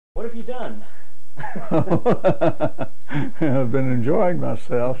What have you done? I've been enjoying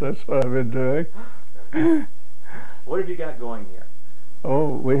myself. That's what I've been doing. What have you got going here? Oh,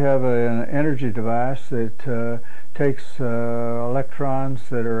 we have an energy device that takes electrons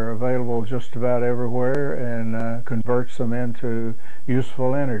that are available just about everywhere and converts them into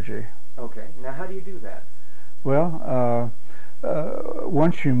useful energy. Okay. Now, how do you do that? Well,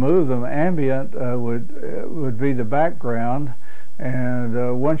 once you move them, ambient would be the background,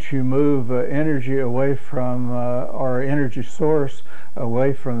 and once you move energy away from our energy source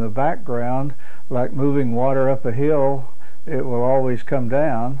away from the background, like moving water up a hill, it will always come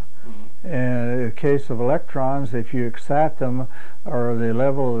down. And in the case of electrons, if you excite them, or the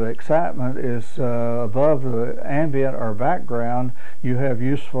level of excitement is above the ambient or background, you have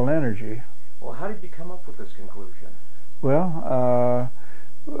useful energy. Well, how did you come up with this conclusion? Well,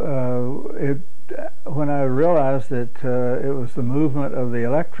 when I realized that it was the movement of the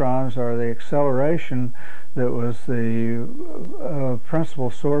electrons or the acceleration that was the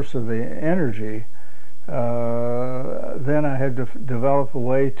principal source of the energy, then I had to develop a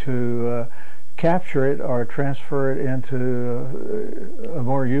way to capture it or transfer it into a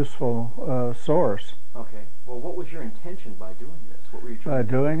more useful source. Okay. Well, what was your intention by doing this? What were you trying By to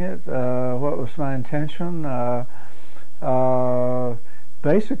do? doing it, what was my intention?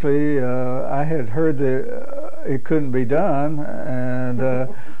 Basically, I had heard that it couldn't be done, and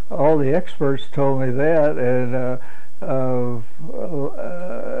all the experts told me that, and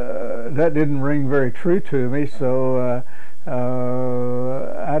that didn't ring very true to me, so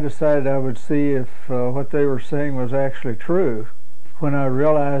I decided I would see if what they were saying was actually true. When I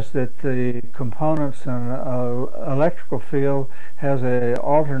realized that the components in an electrical field has an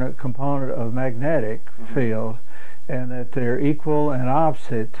alternate component of magnetic field, and that they're equal and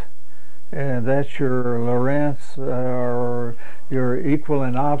opposite, and that's your Lorentz or your equal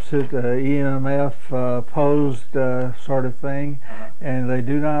and opposite EMF opposed sort of thing, and they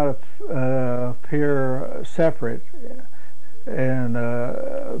do not appear separate. And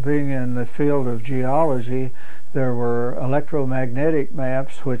being in the field of geology, there were electromagnetic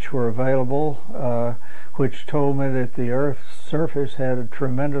maps which were available, which told me that the Earth's surface had a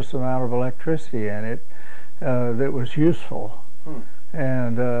tremendous amount of electricity in it that was useful.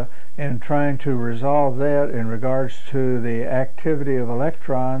 And in trying to resolve that in regards to the activity of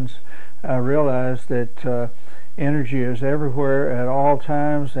electrons, I realized that energy is everywhere at all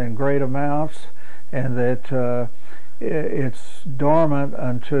times in great amounts, and that it's dormant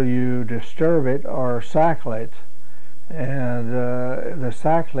until you disturb it or cycle it. And the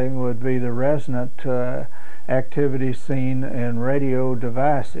cycling would be the resonant activity seen in radio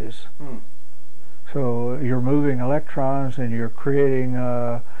devices. So you're moving electrons and you're creating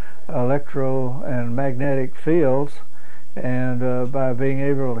electro and magnetic fields, and by being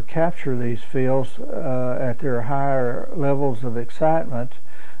able to capture these fields at their higher levels of excitement,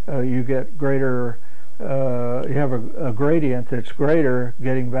 you get greater, you have a gradient that's greater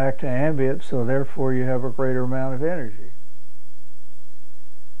getting back to ambient, so therefore you have a greater amount of energy.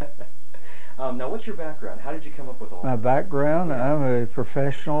 Now, what's your background? How did you come up with all My this? background, I'm a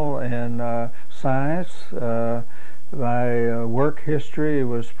professional in science. My work history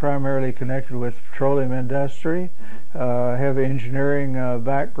was primarily connected with the petroleum industry. I have an engineering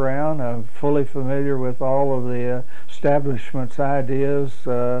background. I'm fully familiar with all of the establishment's ideas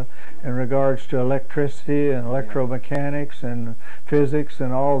in regards to electricity and electromechanics and physics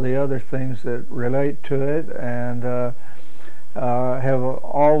and all the other things that relate to it, and have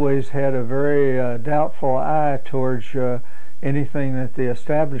always had a very doubtful eye towards anything that the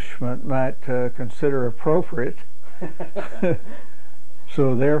establishment might consider appropriate.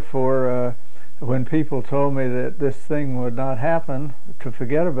 So therefore, when people told me that this thing would not happen, to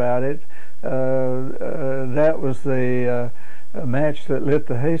forget about it, that was the match that lit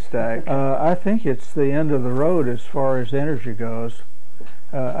the haystack. I think it's the end of the road as far as energy goes.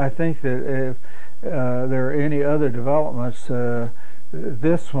 I think that if there are any other developments,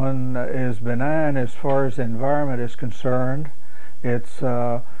 this one is benign as far as the environment is concerned. It's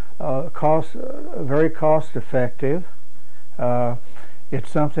very cost effective. It's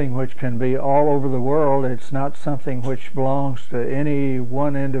something which can be all over the world. It's not something which belongs to any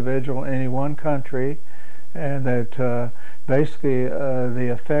one individual, any one country, and that basically the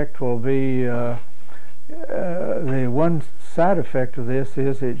effect will be the one side effect of this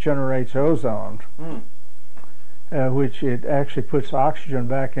is it generates ozone, which it actually puts oxygen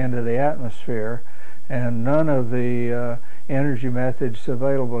back into the atmosphere, and none of the energy methods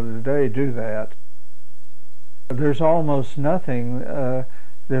available today do that. There's almost nothing,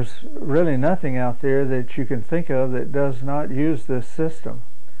 there's really nothing out there that you can think of that does not use this system.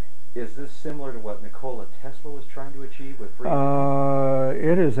 Is this similar to what Nikola Tesla was trying to achieve with Friedrich?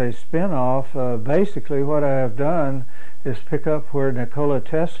 It is a spin-off. Basically, what I have done is pick up where Nikola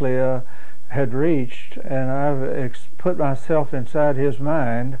Tesla had reached, and I've put myself inside his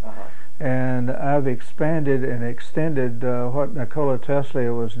mind, and I've expanded and extended what Nikola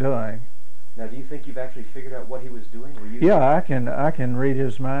Tesla was doing. Now, do you think you've actually figured out what he was doing? Yeah, I can read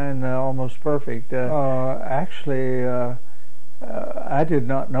his mind almost perfect. Actually, I did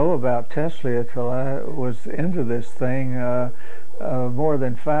not know about Tesla until I was into this thing more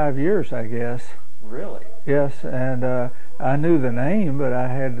than 5 years, I guess. Really? Yes, and I knew the name, but I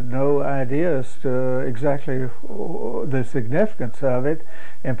had no idea as to exactly the significance of it.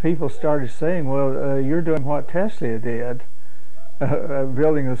 And people started saying, well, you're doing what Tesla did,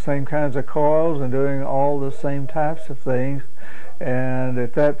 building the same kinds of coils and doing all the same types of things. And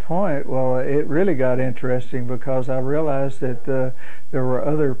at that point, well, it really got interesting because I realized that there were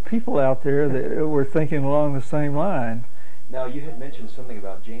other people out there that were thinking along the same line. Now, you had mentioned something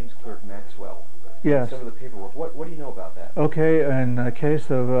about James Clerk Maxwell. Yes. Some of the paperwork. What do you know about that? Okay, in the case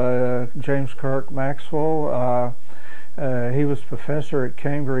of James Clerk Maxwell, he was professor at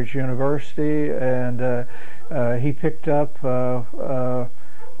Cambridge University, and he picked up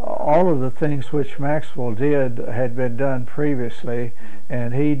all of the things which Maxwell did had been done previously,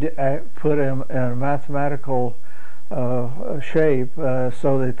 and he put them in a mathematical shape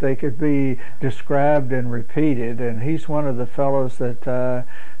so that they could be described and repeated. And he's one of the fellows that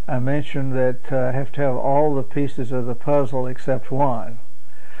I mentioned that have to have all the pieces of the puzzle except one.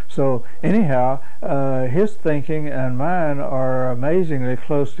 So anyhow, his thinking and mine are amazingly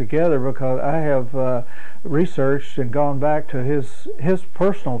close together because I have researched and gone back to his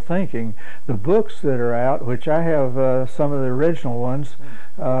personal thinking. The books that are out, which I have some of the original ones,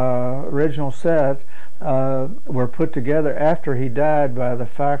 original set, were put together after he died by the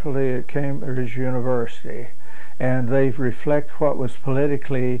faculty at Cambridge University. And they reflect what was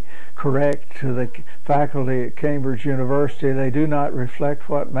politically correct to the faculty at Cambridge University. They do not reflect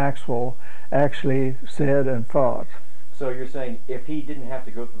what Maxwell actually said and thought. So you're saying if he didn't have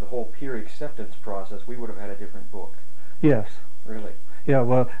to go through the whole peer acceptance process, we would have had a different book? Yes. Really? Yeah,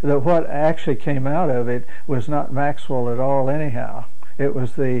 well, what actually came out of it was not Maxwell at all anyhow. It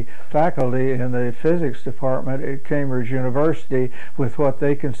was the faculty in the physics department at Cambridge University with what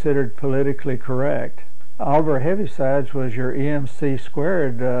they considered politically correct. Oliver Heavisides was your EMC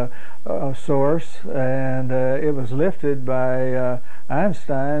squared source, and it was lifted by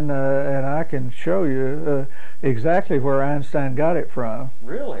Einstein, and I can show you exactly where Einstein got it from.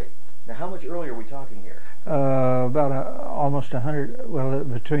 Really? Now, how much earlier are we talking here? About almost 100, well,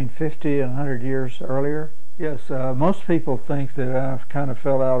 between 50 and 100 years earlier. Yes, most people think that I've kind of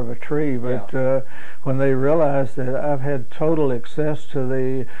fell out of a tree, but when they realize that I've had total access to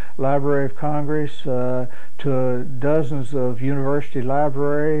the Library of Congress, to dozens of university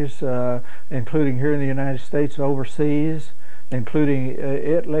libraries, including here in the United States, overseas, including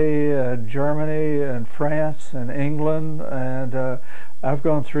Italy, Germany, and France, and England, and I've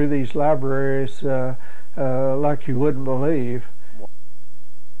gone through these libraries like you wouldn't believe.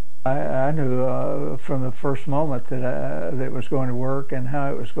 I knew from the first moment that it was going to work and how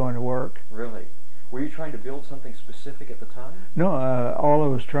it was going to work. Really? Were you trying to build something specific at the time? No, all I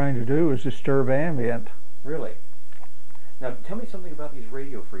was trying to do was disturb ambient. Really? Now, tell me something about these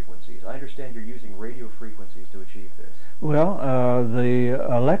radio frequencies. I understand you're using radio frequencies to achieve this. Well, the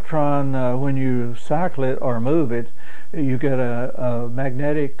electron, when you cycle it or move it, you get a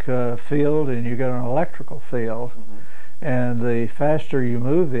magnetic field and you get an electrical field. Mm-hmm. And the faster you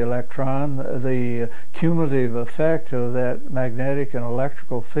move the electron, the cumulative effect of that magnetic and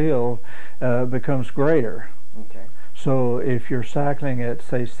electrical field becomes greater. Okay. So if you're cycling at,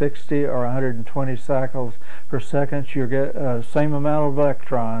 say, 60 or 120 cycles per second, you get the same amount of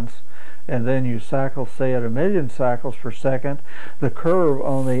electrons. And then you cycle, say, at 1,000,000 cycles per second, the curve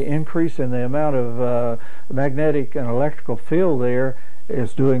on the increase in the amount of magnetic and electrical field there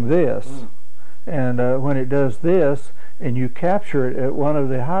is doing this. And when it does this, and you capture it at one of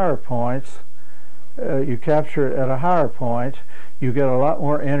the higher points, you capture it at a higher point, you get a lot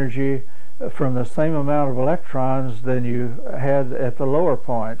more energy from the same amount of electrons than you had at the lower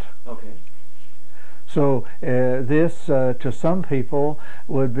point. Okay. So this, to some people,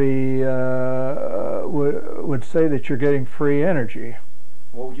 would be would say that you're getting free energy.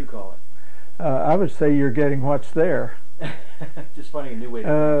 What would you call it? I would say you're getting what's there. Just finding a new way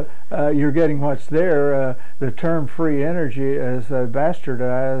to you're getting what's there. The term free energy is a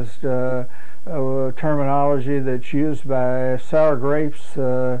bastardized terminology that's used by sour grapes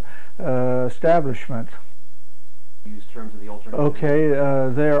establishment. use terms of the alternative? Okay,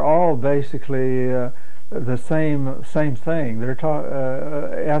 they're all basically the same thing.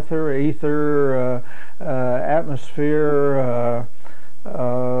 They're ether, ether, atmosphere,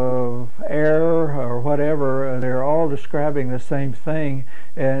 air, or whatever. They're all describing the same thing,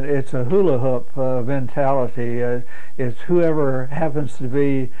 and it's a hula hoop mentality. It's whoever happens to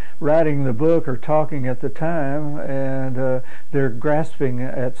be writing the book or talking at the time, and they're grasping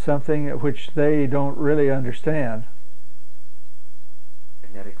at something which they don't really understand.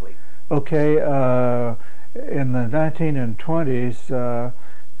 Magnetically. Okay, in the 1920s,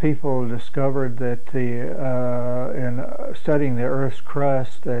 people discovered that in studying the Earth's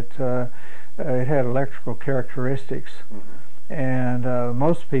crust, that it had electrical characteristics. Mm-hmm. And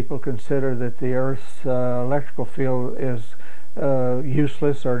most people consider that the Earth's electrical field is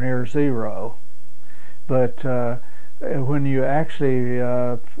useless or near zero. But when you actually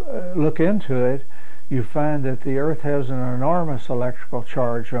look into it, you find that the Earth has an enormous electrical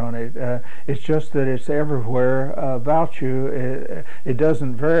charge on it. It's just that it's everywhere about you. It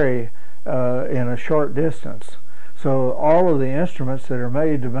doesn't vary in a short distance. So all of the instruments that are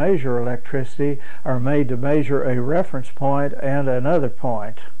made to measure electricity are made to measure a reference point and another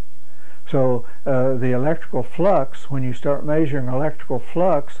point. So the electrical flux, when you start measuring electrical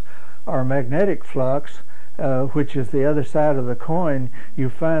flux or magnetic flux, which is the other side of the coin, you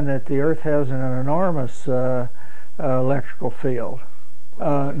find that the Earth has an enormous electrical field.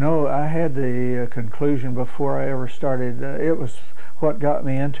 No, I had the conclusion before I ever started. It was what got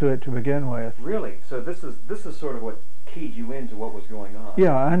me into it to begin with. Really? So this is sort of what keyed you into what was going on.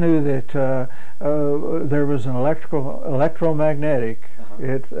 Yeah, I knew that there was an electromagnetic.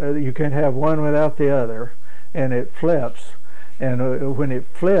 Uh-huh. You can't have one without the other, and it flips. And when it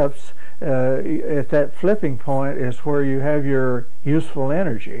flips, at that flipping point is where you have your useful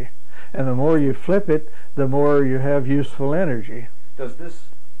energy. And the more you flip it, the more you have useful energy. Does this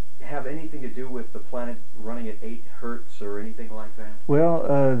have anything to do with the planet running at 8 hertz or anything like that? Well,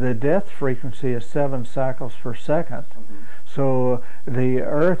 the death frequency is 7 cycles per second. Mm-hmm. So the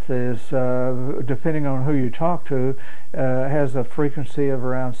Earth is, depending on who you talk to, has a frequency of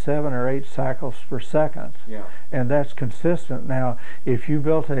around 7 or 8 cycles per second. Yeah. And that's consistent. Now, if you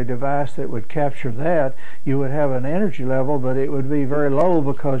built a device that would capture that, you would have an energy level, but it would be very low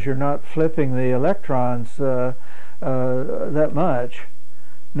because you're not flipping the electrons that much.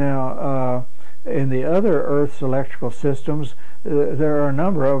 Now, in the other Earth's electrical systems, there are a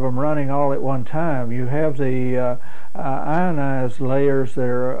number of them running all at one time. You have the ionized layers that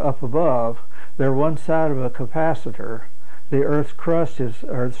are up above. They're one side of a capacitor. The Earth's crust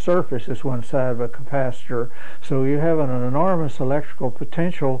or surface is one side of a capacitor. So you have an enormous electrical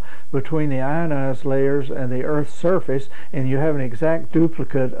potential between the ionized layers and the Earth's surface, and you have an exact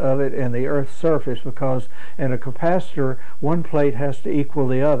duplicate of it in the Earth's surface, because in a capacitor, one plate has to equal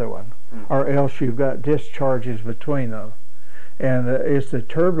the other one, or else you've got discharges between them. And it's the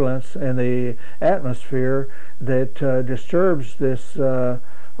turbulence in the atmosphere that disturbs this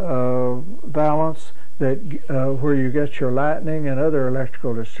balance, that where you get your lightning and other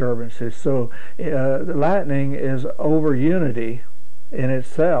electrical disturbances. So the lightning is over unity in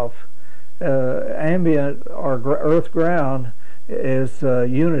itself. Ambient or earth ground is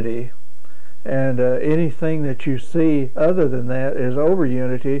unity, and anything that you see other than that is over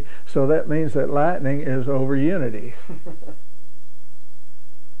unity, so that means that lightning is over unity.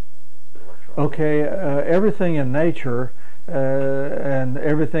 Okay, everything in nature, and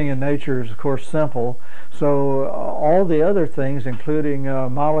everything in nature is of course simple, so all the other things, including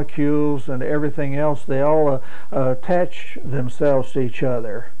molecules and everything else, they all attach themselves to each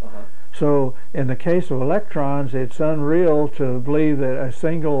other. Uh-huh. So in the case of electrons, it's unreal to believe that a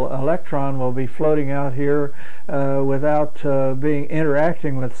single electron will be floating out here without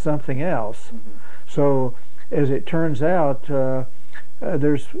interacting with something else. Mm-hmm. So as it turns out,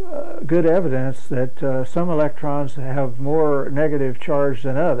 there's good evidence that some electrons have more negative charge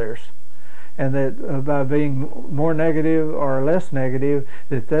than others, and that by being more negative or less negative,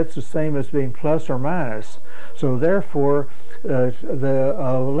 that's the same as being plus or minus. So therefore, the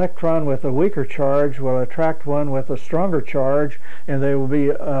electron with a weaker charge will attract one with a stronger charge, and they will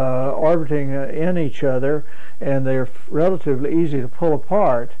be orbiting in each other, and they're relatively easy to pull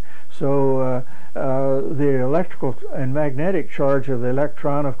apart. So the electrical and magnetic charge of the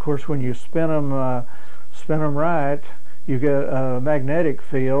electron, of course, when you spin them right, you get a magnetic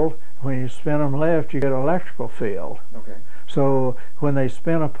field. When you spin them left, you get an electrical field. Okay. So when they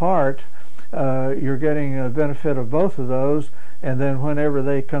spin apart, you're getting a benefit of both of those, and then whenever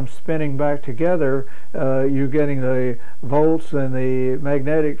they come spinning back together, you're getting the volts and the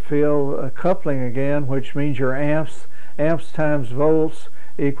magnetic field coupling again, which means your amps times volts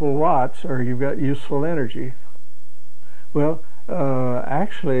equal watts, or you've got useful energy. Well,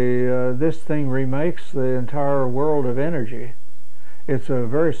 actually, this thing remakes the entire world of energy. It's a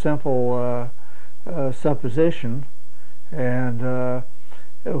very simple supposition, and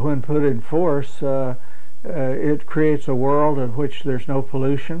when put in force, it creates a world in which there's no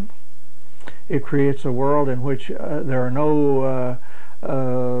pollution. It creates a world in which there are no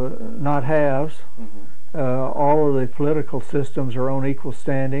not-haves. Mm-hmm. All of the political systems are on equal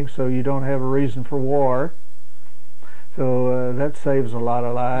standing, so you don't have a reason for war. So that saves a lot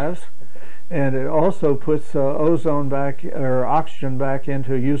of lives. And it also puts ozone back, or oxygen back,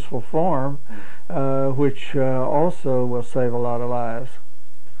 into a useful form, which also will save a lot of lives.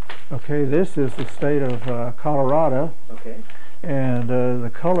 Okay, this is the state of Colorado. Okay. And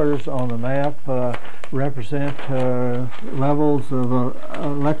the colors on the map represent levels of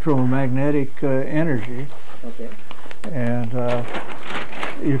electromagnetic energy. Okay. And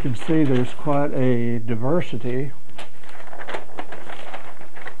you can see there's quite a diversity.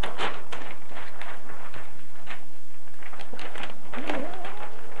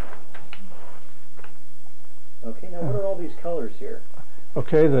 Okay, now what are all these colors here?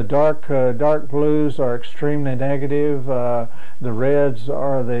 Okay, the dark blues are extremely negative. The reds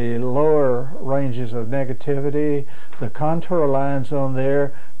are the lower ranges of negativity. The contour lines on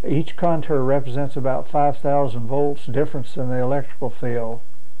there, each contour represents about 5,000 volts difference in the electrical field.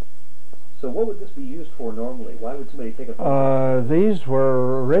 So what would this be used for normally? Why would somebody take a These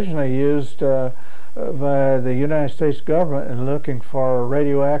were originally used by the United States government in looking for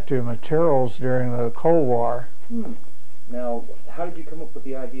radioactive materials during the Cold War. Now, how did you come up with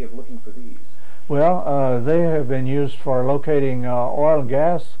the idea of looking for these? Well, they have been used for locating oil and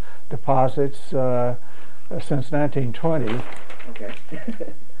gas deposits since 1920. Okay.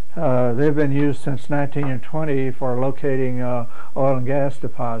 They've been used since 1920 for locating oil and gas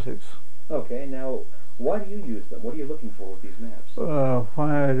deposits. Okay, now why do you use them? What are you looking for with these maps?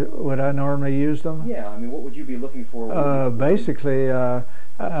 Why would I normally use them? Yeah, I mean, what would you be looking for? Basically,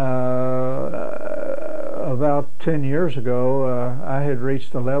 about 10 years ago, I had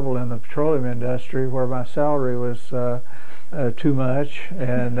reached a level in the petroleum industry where my salary was too much,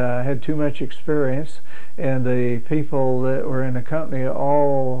 and I had too much experience, and the people that were in the company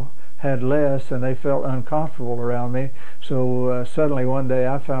all had less, and they felt uncomfortable around me. So suddenly one day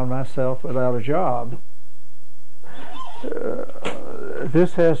I found myself without a job.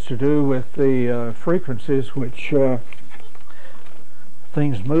 This has to do with the frequencies which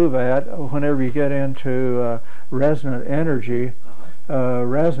things move at whenever you get into resonant energy.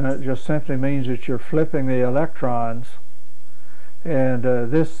 Resonant just simply means that you're flipping the electrons, and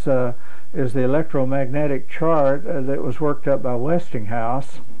this is the electromagnetic chart that was worked up by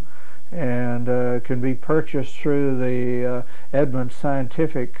Westinghouse, and can be purchased through the Edmunds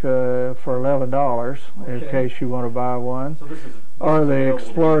Scientific for $11 in case you want to buy one. So this is or the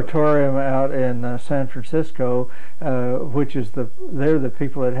Exploratorium out in San Francisco, which is they're the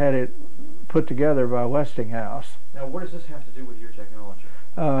people that had it put together by Westinghouse. Now, what does this have to do with your technology?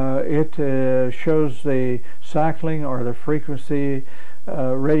 It shows the cycling or the frequency,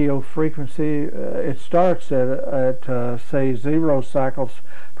 radio frequency. It starts at say 0 cycles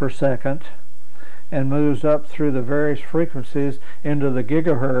per second and moves up through the various frequencies into the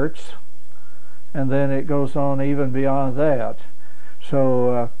gigahertz, and then it goes on even beyond that.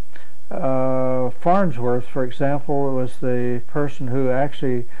 So Farnsworth, for example, was the person who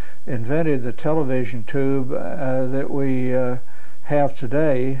actually invented the television tube that we have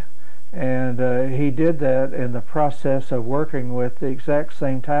today, and he did that in the process of working with the exact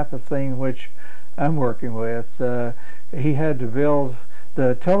same type of thing which I'm working with. He had to build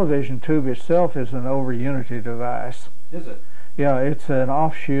the television tube itself is an over unity device. Is it? Yeah, it's an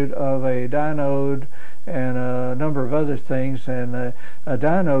offshoot of a dynode and a number of other things, and a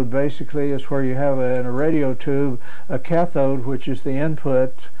dynode basically is where you have in a radio tube a cathode, which is the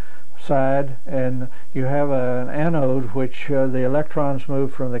input side, and you have an anode, which the electrons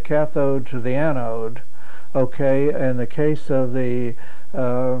move from the cathode to the anode. Okay, in the case of the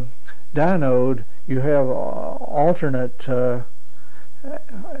dynode, you have alternate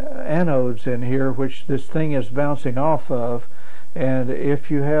anodes in here, which this thing is bouncing off of, And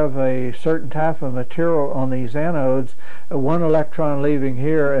if you have a certain type of material on these anodes, one electron leaving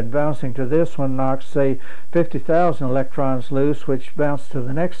here and bouncing to this one knocks, say, 50,000 electrons loose, which bounce to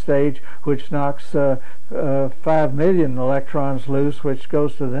the next stage, which knocks 5 million electrons loose, which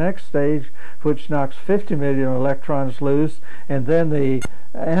goes to the next stage, which knocks 50 million electrons loose, and then the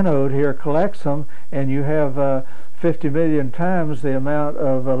anode here collects them, and you have 50 million times the amount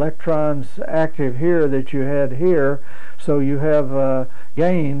of electrons active here that you had here. So you have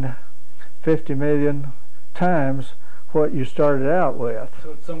gained 50 million times what you started out with.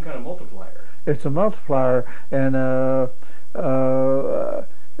 So it's some kind of multiplier. It's a multiplier, and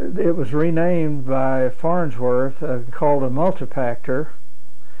it was renamed by Farnsworth, called a multipactor,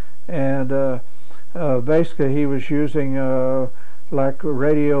 and basically he was using like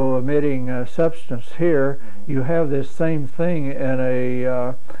radio emitting substance here. Mm-hmm. You have this same thing in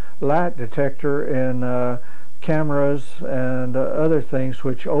a light detector in cameras and other things,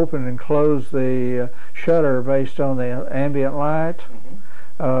 which open and close the shutter based on the ambient light.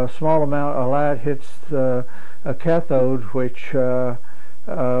 Mm-hmm. A small amount of light hits a cathode, which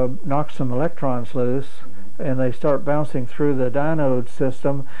knocks some electrons loose, Mm-hmm. and they start bouncing through the dynode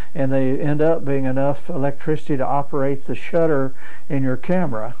system, and they end up being enough electricity to operate the shutter in your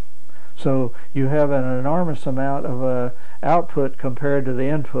camera. So you have an enormous amount of output compared to the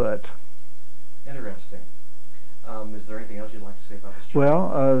input. Interesting. Is there anything else you'd like to say about this chart?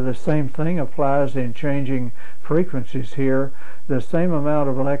 Well, the same thing applies in changing frequencies here. The same amount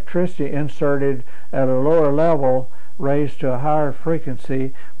of electricity inserted at a lower level raised to a higher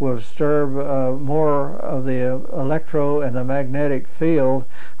frequency will disturb more of the electro and the magnetic field,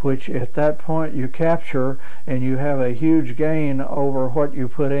 which at that point you capture, and you have a huge gain over what you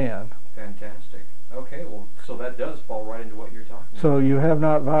put in. Fantastic. Okay, well, so that does fall right into what you're talking about. So you have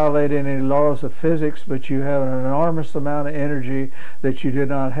not violated any laws of physics, but you have an enormous amount of energy that you did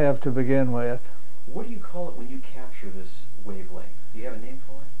not have to begin with. What do you call it when you capture this wavelength? Do you have a name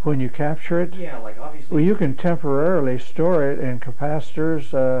for it? When you capture it? Yeah, like obviously... Well, you can temporarily store it in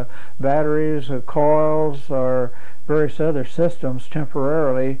capacitors, batteries, coils, or various other systems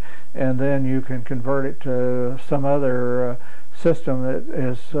temporarily, and then you can convert it to some other system that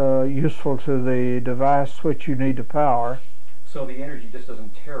is useful to the device which you need to power. So the energy just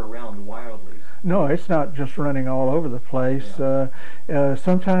doesn't tear around wildly? No, it's not just running all over the place. Yeah.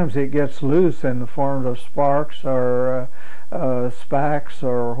 Sometimes it gets loose in the form of sparks or spacks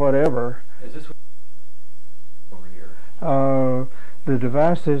or whatever. Is this over here? The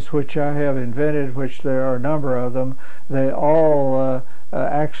devices which I have invented, which there are a number of them, they all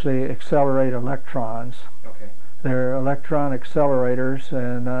actually accelerate electrons. Okay. They're electron accelerators,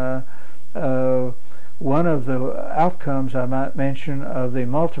 and one of the outcomes I might mention of the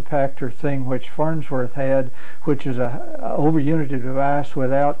multipactor thing which Farnsworth had, which is a over-unity device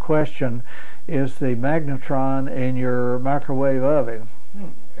without question, is the magnetron in your microwave oven.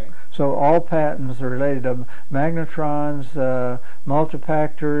 Okay. So all patents are related to magnetrons,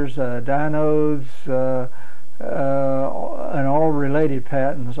 multipactors, dinodes, and all related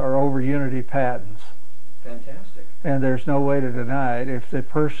patents are over-unity patents. Fantastic. And there's no way to deny it. If the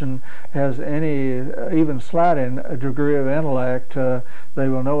person has any, even slight degree of intellect, they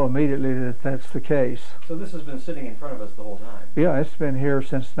will know immediately that that's the case. So this has been sitting in front of us the whole time? Yeah, it's been here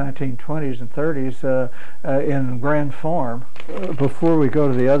since 1920s and 30s in grand form. Before we go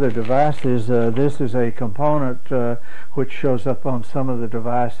to the other devices, this is a component which shows up on some of the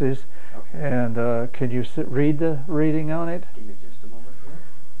devices. Okay. And can you read the reading on it? Give me just a moment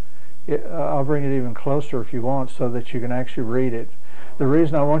here. I'll bring it even closer if you want, so that you can actually read it. The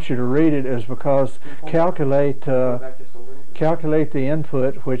reason I want you to read it is because calculate the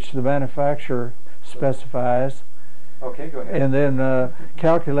input which the manufacturer specifies. Okay, go ahead. And then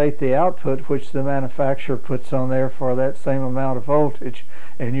calculate the output which the manufacturer puts on there for that same amount of voltage,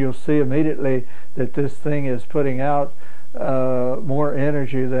 and you'll see immediately that this thing is putting out more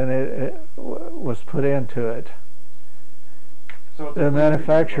energy than it was put into it. So The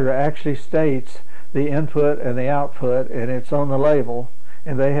manufacturer actually states the input and the output, and it's on the label,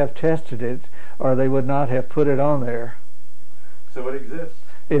 and they have tested it, or they would not have put it on there. So it exists.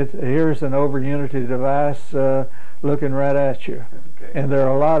 Here's an over-unity device looking right at you. Okay. And there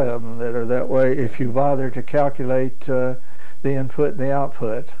are a lot of them that are that way if you bother to calculate the input and the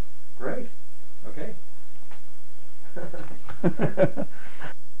output. Great. Okay.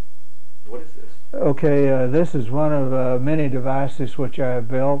 What is this? Okay, this is one of many devices which I have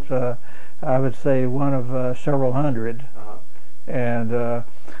built. I would say one of several hundred. Uh-huh.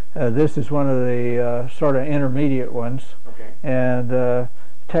 And this is one of the sort of intermediate ones. Okay. And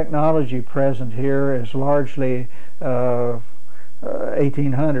technology present here is largely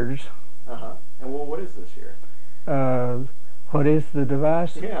 1800s. Uh-huh. And well, what is this here? What is the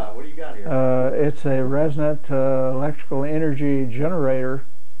device? Yeah, what do you got here? It's a resonant electrical energy generator.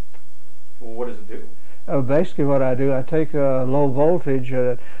 Well, what does it do? Basically what I do, I take a low voltage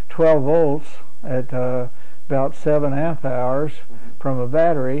at 12 volts at about 7 amp hours from a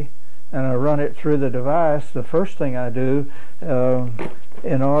battery, and I run it through the device. The first thing I do,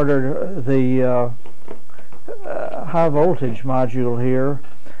 in order, the high voltage module here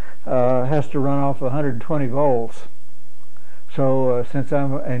has to run off 120 volts. So since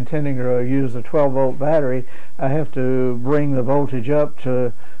I'm intending to use a 12 volt battery, I have to bring the voltage up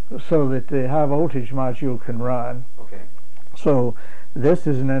to so that the high voltage module can run. Okay. So this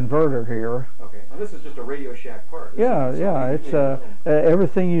is an inverter here. Okay. And this is just a Radio Shack part. Yeah. It's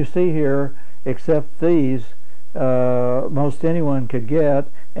everything you see here except these. Most anyone could get,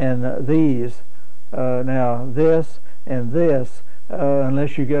 and these. Now this and this.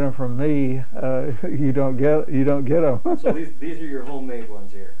 Unless you get them from me, you don't get them. So these are your homemade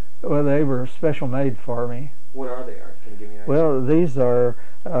ones here. Well, they were special made for me. What are they, Art? Can you give me an idea? Well, these are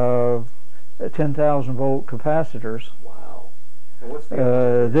 10,000 volt capacitors. Wow. And what's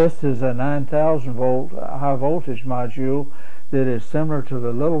the this is a 9,000 volt high voltage module that is similar to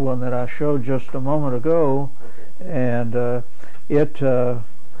the little one that I showed just a moment ago. Okay. And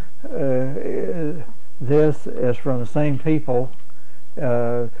this is from the same people.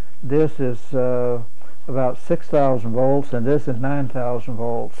 This is about 6,000 volts, and this is 9,000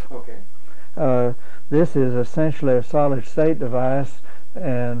 volts. Okay. This is essentially a solid state device,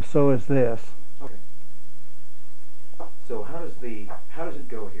 and so is this. Okay. So how does it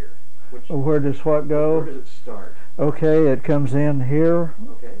go here? Where does what go? Where does it start? Okay, it comes in here.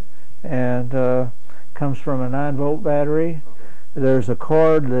 Okay. And comes from a 9 volt battery. Okay. There's a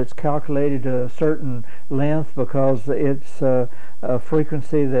cord that's calculated to a certain length because it's a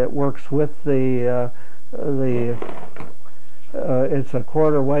frequency that works with the it's a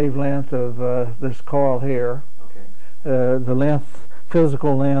quarter wavelength of this coil here. Okay. The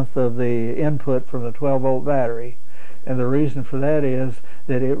physical length of the input from the 12 volt battery. And the reason for that is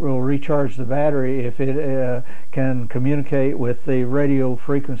that it will recharge the battery if it can communicate with the radio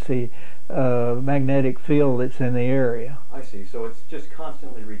frequency magnetic field that's in the area. I see. So it's just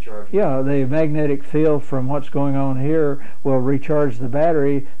constantly recharging. Yeah, the magnetic field from what's going on here will recharge the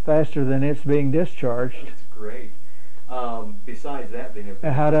battery faster than it's being discharged. That's great. Besides that being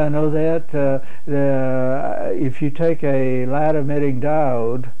a... How do I know that? If you take a light emitting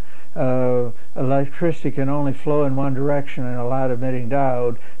diode, electricity can only flow in one direction in a light emitting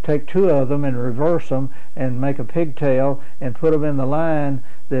diode. Take two of them and reverse them and make a pigtail and put them in the line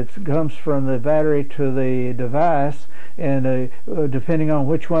that comes from the battery to the device, and depending on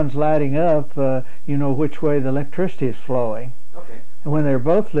which one's lighting up, you know which way the electricity is flowing. Okay. And when they're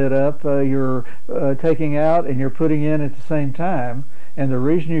both lit up, you're taking out and you're putting in at the same time, and the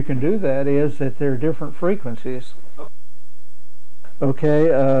reason you can do that is that they're different frequencies.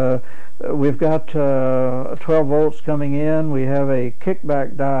 Okay, we've got 12 volts coming in. We have a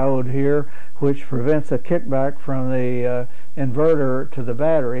kickback diode here which prevents a kickback from the inverter to the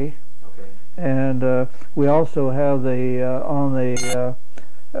battery. Okay. And we also have the on the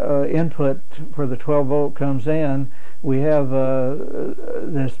input where the 12 volt comes in, we have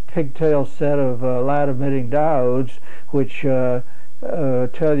this pigtail set of light emitting diodes which tell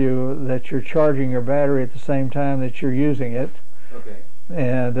you that you're charging your battery at the same time that you're using it. Okay.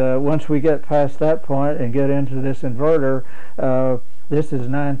 And once we get past that point and get into this inverter, this is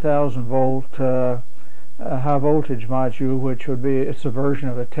 9,000 volt high voltage module, which would be, it's a version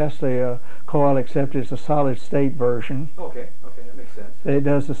of a Tesla coil, except it's a solid state version. Okay, okay, that makes sense. It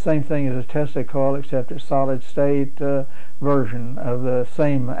does the same thing as a Tesla coil, except it's solid state version of the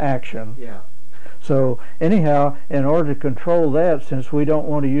same action. Yeah. So anyhow, in order to control that, since we don't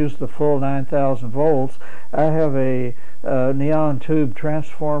want to use the full 9,000 volts, I have a neon tube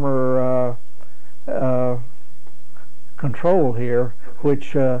transformer control here,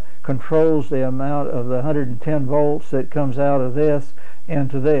 which controls the amount of the 110 volts that comes out of this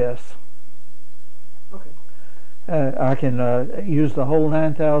into this. Okay. I can use the whole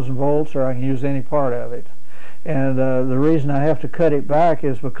 9,000 volts, or I can use any part of it. And the reason I have to cut it back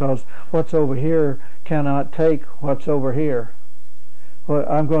is because what's over here cannot take what's over here. Well,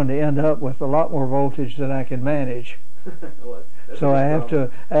 I'm going to end up with a lot more voltage than I can manage. Well, so I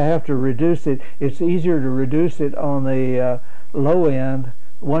have to reduce it. It's easier to reduce it on the low end.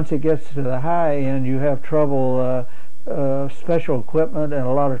 Once it gets to the high end, you have trouble, special equipment, and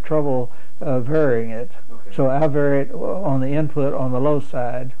a lot of trouble varying it. Okay. So I vary it on the input on the low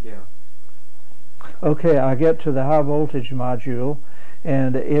side. Yeah. Okay, I get to the high voltage module,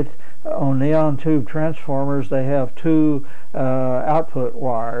 and on neon tube transformers they have two output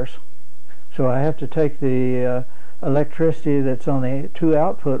wires. So I have to take the electricity that's on the two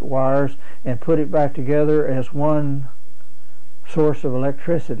output wires and put it back together as one source of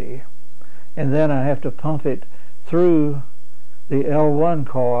electricity. And then I have to pump it through the L1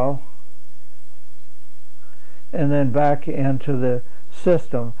 coil and then back into the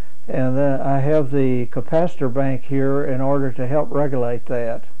system. And then I have the capacitor bank here in order to help regulate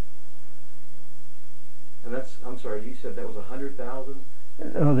that. And that's, I'm sorry, you said that was 100,000?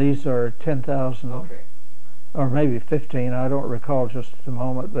 Oh, these are 10,000. Okay. Or maybe 15. I don't recall just at the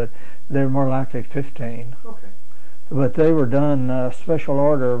moment, but they're more likely 15. Okay. But they were done special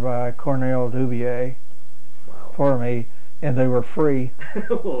order by Cornell Dubier for me, and they were free.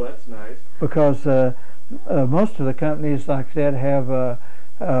 Well, that's nice. Because most of the companies like that have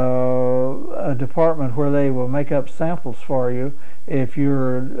a department where they will make up samples for you if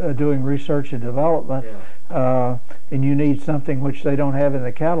you're doing research and development, and you need something which they don't have in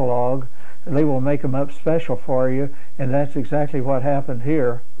the catalog. They will make them up special for you, and that's exactly what happened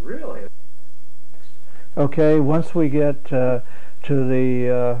here. Really? Okay, once we get to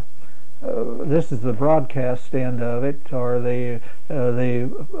the this is the broadcast end of it, or the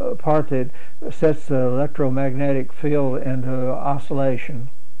part that sets the electromagnetic field into oscillation.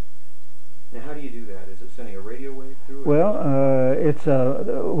 Now, how do you do that? Is it sending a radio wave through? Well, it's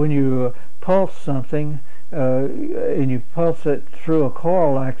when you pulse something, and you pulse it through a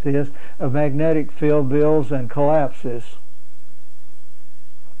coil like this, a magnetic field builds and collapses.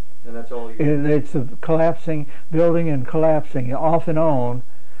 And that's all you It's a collapsing, building and collapsing off and on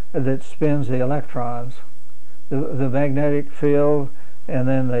that spins the electrons. The magnetic field, and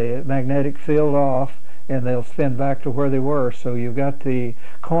then the magnetic field off, and they'll spin back to where they were. So you've got the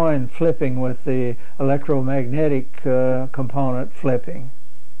coin flipping with the electromagnetic component flipping.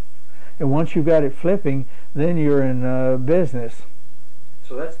 And once you've got it flipping, then you're in business.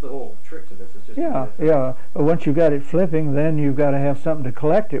 So that's the whole trick to this. It's just yeah. But once you've got it flipping, then you've got to have something to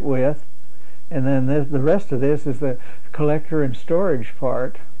collect it with, and then the rest of this is the collector and storage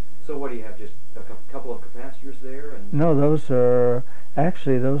part. So what do you have? Just a couple of capacitors there? And No, those are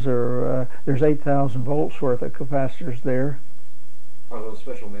actually there's 8,000 volts worth of capacitors there. Are those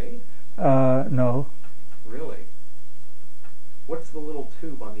special made? No. Really? What's the little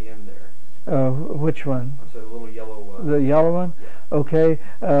tube on the end there? Which one? I'm sorry, the little yellow. The yellow one? Yeah. Okay,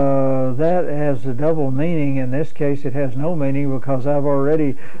 that has a double meaning. In this case, it has no meaning because I've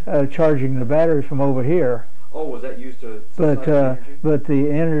already charging the battery from over here. Oh, was that used to? But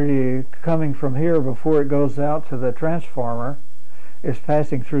the energy coming from here before it goes out to the transformer is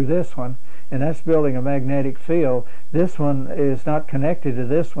passing through this one, and that's building a magnetic field. This one is not connected to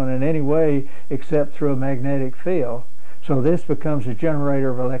this one in any way except through a magnetic field. So this becomes a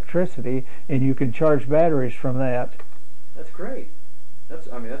generator of electricity, and you can charge batteries from that. That's great. That's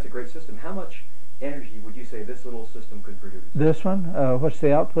a great system. How much energy would you say this little system could produce? This one, what's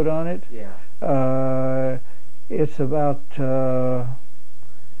the output on it? Yeah. It's about 16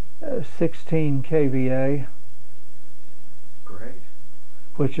 kVA. Great.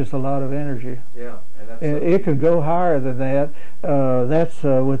 Which is a lot of energy. Yeah, and that's it could go higher than that. That's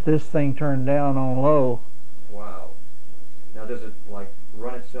with this thing turned down on low. Wow. Now, does it like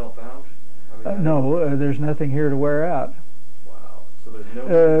run itself out? No, there's nothing here to wear out. Wow. So there's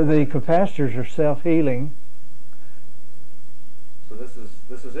no. The capacitors are self-healing. So this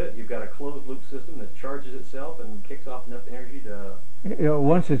is it. You've got a closed loop system that charges itself and kicks off enough energy to.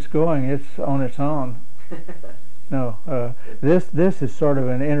 Once it's going, it's on its own. No, this is sort of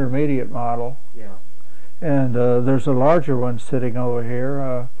an intermediate model. Yeah. And there's a larger one sitting over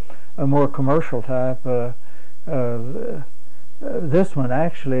here, a more commercial type. This one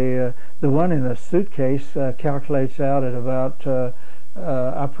actually, the one in the suitcase calculates out at about,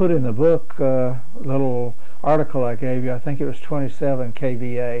 I put in the book little article I gave you, I think it was 27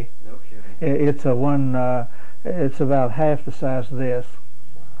 kVA. No kidding. It's it's about half the size of this.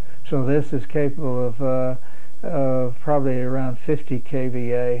 Wow. So this is capable of probably around 50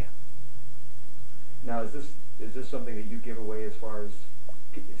 kVA. Now, is this something that you give away as far as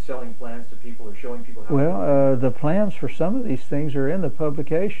selling plans to people or showing people how? Well, the plans for some of these things are in the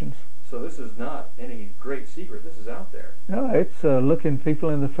publications. So this is not any great secret. This is out there. No, it's looking people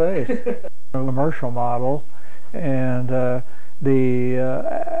in the face. A commercial model, and the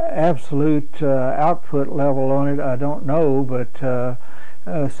absolute output level on it, I don't know, but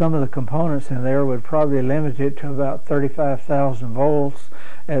some of the components in there would probably limit it to about 35,000 volts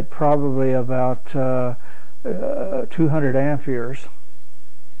at probably about 200 amperes.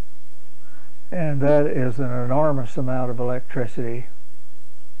 and that is an enormous amount of electricity.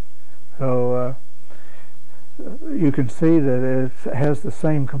 So you can see that it has the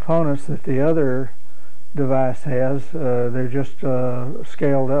same components that the other device has. They're just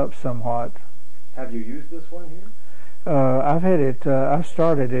scaled up somewhat. Have you used this one here? I've had it. I've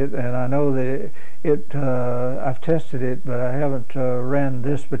started it, and I know that I've tested it, but I haven't ran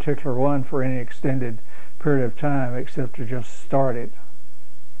this particular one for any extended period of time, except to just start it.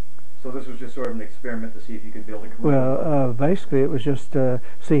 So this was just sort of an experiment to see if you could build a commercial. Well, basically, it was just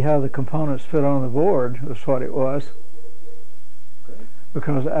see how the components fit on the board. Was what it was. Great.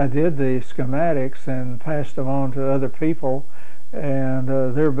 Because I did the schematics and passed them on to other people, and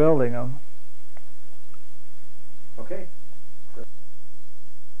they're building them. Okay.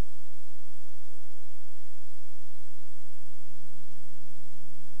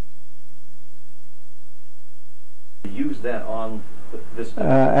 Use that on this.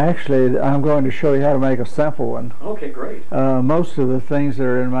 Actually, I'm going to show you how to make a simple one. Okay, great. Most of the things that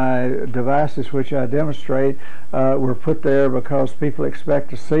are in my devices which I demonstrate were put there because people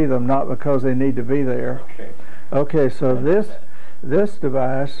expect to see them, not because they need to be there. Okay. Okay, so this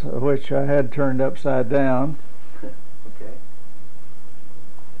device, which I had turned upside down.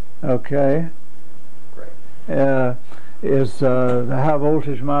 Okay. Great. Is the high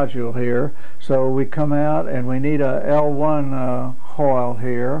voltage module here. So we come out and we need a L1 coil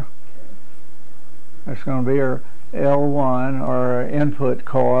here. That's going to be our L1 or our input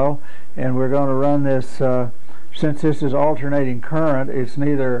coil, and we're going to run this. Since this is alternating current, it's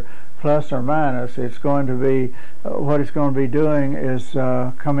neither plus or minus. It's going to be what it's going to be doing is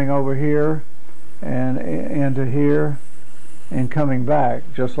coming over here and into here and coming back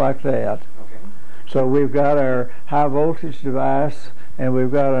just like that. So we've got our high voltage device, and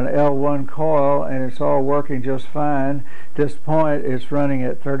we've got an L1 coil, and it's all working just fine. At this point, it's running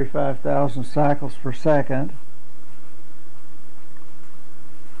at 35,000 cycles per second.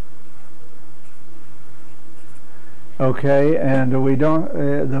 Okay, and we don't.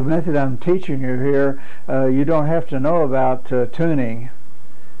 The method I'm teaching you here, you don't have to know about tuning.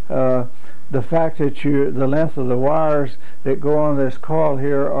 The fact that the length of the wires that go on this coil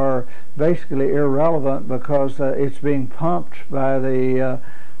here are basically irrelevant because it's being pumped by the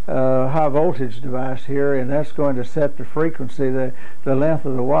high voltage device here, and that's going to set the frequency. The length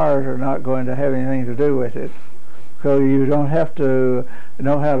of the wires are not going to have anything to do with it. So you don't have to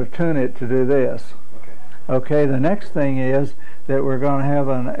know how to tune it to do this. Okay, the next thing is that we're going to have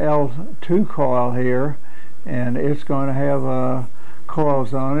an L2 coil here, and it's going to have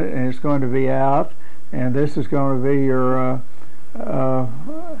coils on it, and it's going to be out, and this is going to be your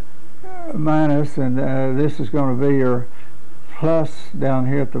minus, and this is going to be your plus down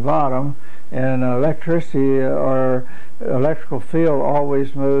here at the bottom. And electricity or electrical field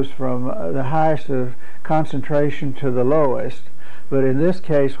always moves from the highest of concentration to the lowest, but in this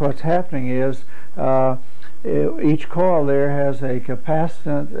case what's happening is each coil there has a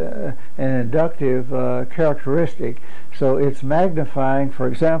capacitance and inductive characteristic. So it's magnifying. For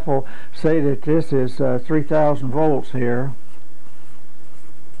example, say that this is 3,000 volts here,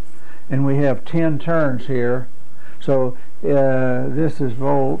 and we have 10 turns here. So this is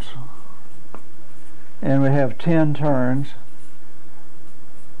volts, and we have 10 turns.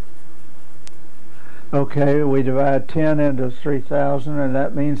 Okay, we divide 10 into 3,000, and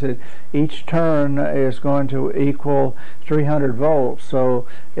that means that each turn is going to equal 300 volts. So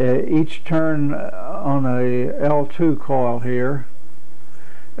each turn on a L2 coil here,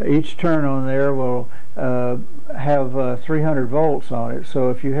 each turn on there will have 300 volts on it. So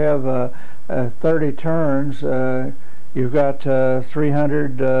if you have 30 turns, you've got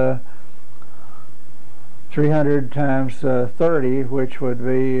 300 times 30, which would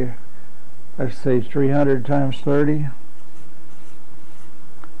be, let's see, 300 times 30.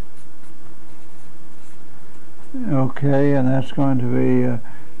 Okay, and that's going to be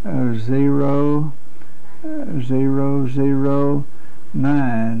 0, 0, 0,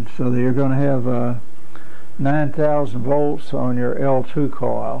 9. So you're going to have 9,000 volts on your L2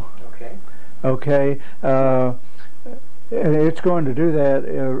 coil. Okay. Okay. It's going to do that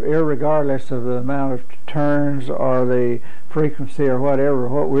irregardless of the amount of turns or the frequency or whatever.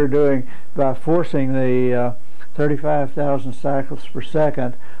 What we're doing by forcing the 35,000 cycles per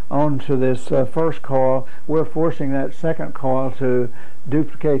second onto this first coil, we're forcing that second coil to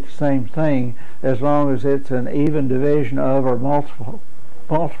duplicate the same thing, as long as it's an even division of or multiple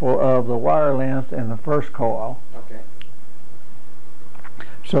of the wire length in the first coil. Okay.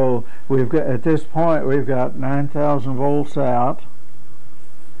 So we've got, at this point, we've got 9,000 volts out,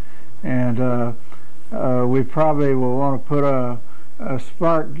 and we probably will want to put a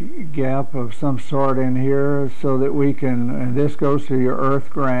spark gap of some sort in here so that we can, and this goes to your earth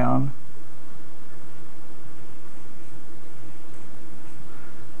ground.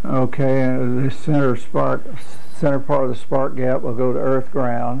 Okay, and this center part of the spark gap will go to earth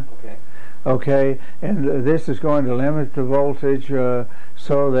ground. Okay. Okay, and this is going to limit the voltage so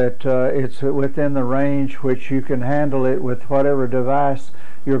that it's within the range which you can handle it with whatever device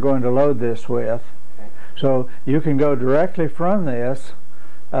you're going to load this with. Okay. So you can go directly from this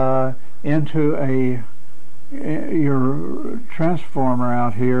into your transformer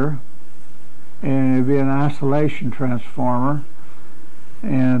out here, and it'd be an isolation transformer.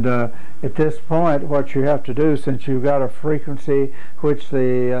 And at this point, what you have to do, since you've got a frequency which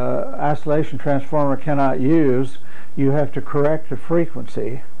the isolation transformer cannot use, you have to correct the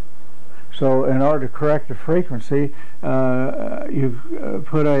frequency. So in order to correct the frequency, you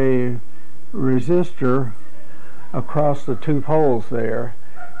put a resistor across the two poles there.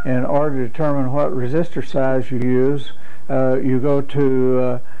 In order to determine what resistor size you use, you go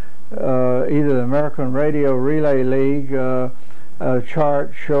to either the American Radio Relay League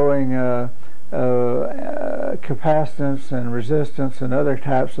chart showing capacitance and resistance and other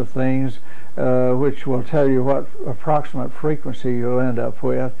types of things, which will tell you what approximate frequency you'll end up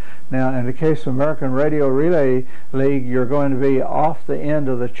with. Now, in the case of American Radio Relay League, you're going to be off the end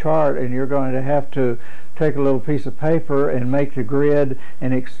of the chart, and you're going to have to take a little piece of paper and make the grid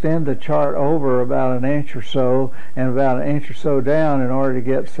and extend the chart over about an inch or so and about an inch or so down in order to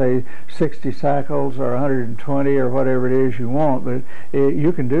get, say, 60 cycles or 120 or whatever it is you want. But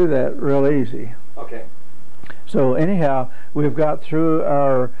you can do that real easy. Okay. So anyhow, we've got through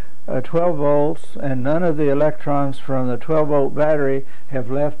our 12 volts, and none of the electrons from the 12-volt battery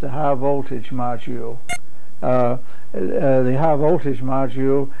have left the high voltage module. The high voltage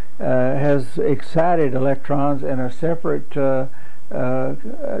module has excited electrons in a separate,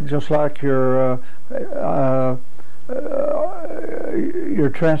 just like your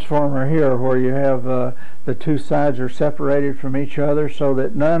transformer here, where you have the two sides are separated from each other, so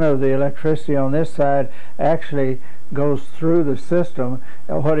that none of the electricity on this side actually goes through the system.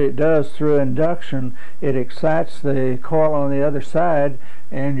 What it does through induction, it excites the coil on the other side,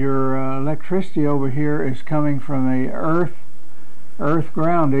 and your electricity over here is coming from a earth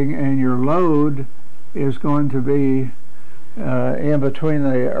grounding, and your load is going to be in between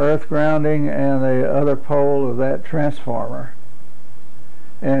the earth grounding and the other pole of that transformer.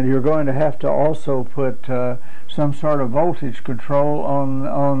 And you're going to have to also put some sort of voltage control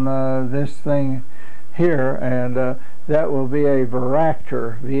on this thing here, and that will be a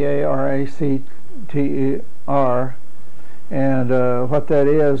varactor, V-A-R-A-C-T-E-R, and what that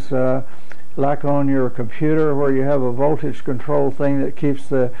is, like on your computer where you have a voltage control thing that keeps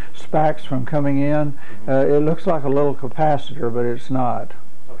the sparks from coming in, it looks like a little capacitor, but it's not.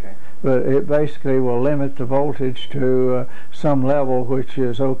 Okay. But it basically will limit the voltage to some level which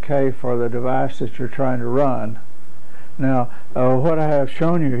is okay for the device that you're trying to run. Now, what I have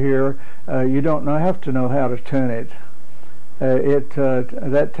shown you here, you don't have to know how to tune it.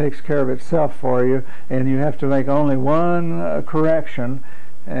 That takes care of itself for you, and you have to make only one correction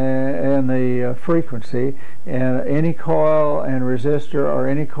in the frequency, and any coil and resistor or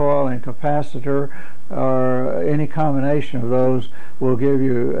any coil and capacitor or any combination of those will give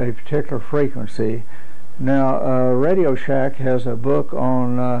you a particular frequency. Now, Radio Shack has a book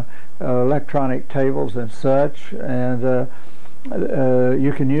on electronic tables and such, and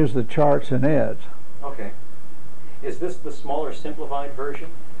you can use the charts in it. Okay. Is this the smaller, simplified version?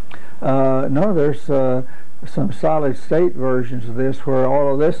 No, there's some solid state versions of this where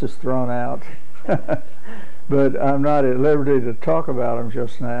all of this is thrown out. But I'm not at liberty to talk about them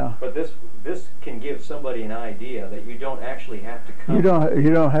just now. But this can give somebody an idea that you don't actually have to come. You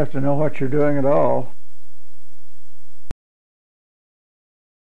don't have to know what you're doing at all.